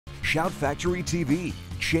Shout Factory TV,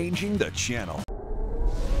 changing the channel.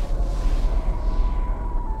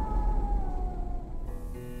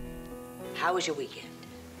 How was your weekend?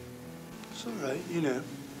 It's all right, you know.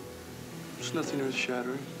 It's nothing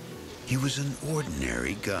earth-shattering. He was an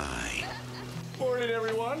ordinary guy. Morning,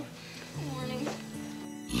 everyone. Morning.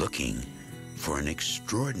 Looking for an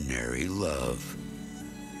extraordinary love.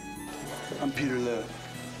 I'm Peter Loew.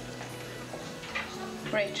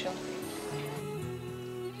 Rachel.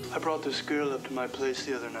 I brought this girl up to my place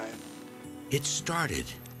the other night. It started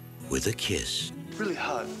with a kiss. Really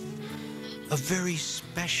hot. A very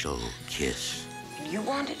special kiss. You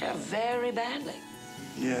wanted her very badly.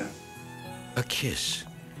 Yeah. A kiss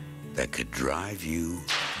that could drive you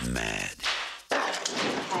mad.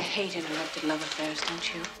 I hate interrupted love affairs,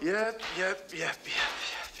 don't you? Yep.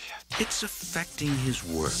 It's affecting his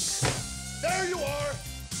work. There you are.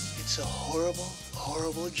 It's a horrible,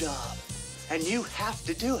 horrible job. And you have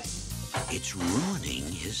to do it. It's ruining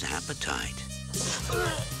his appetite.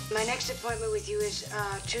 My next appointment with you is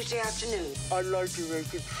Tuesday afternoon. I'd like to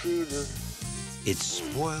make it sooner. It's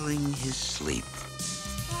spoiling his sleep.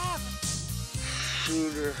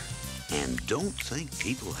 Sooner. And don't think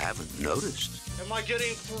people haven't noticed. Am I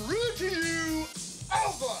getting through to you?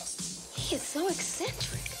 Over! He is so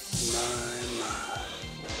eccentric. My.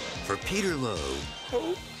 For Peter Loew,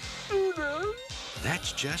 Oh, sooner.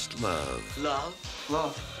 that's just love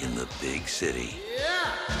Love. in the big city.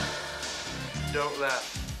 Don't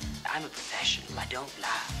laugh. I'm a professional. I don't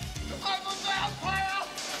lie. I'm a vampire!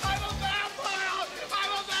 I'm a vampire!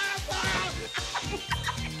 I'm a vampire!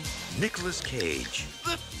 Nicolas Cage,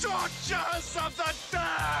 The tortures of the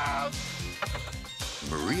damned!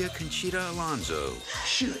 Maria Conchita Alonso,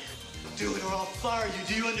 Shoot. Do it or I'll fire you.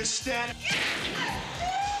 Do you understand?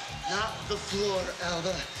 Not the floor,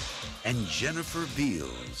 Alva. and Jennifer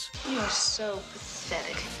Beals. You are so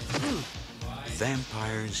pathetic.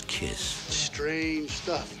 Vampire's Kiss. Strange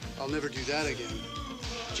stuff. I'll never do that again.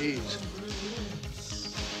 Jeez.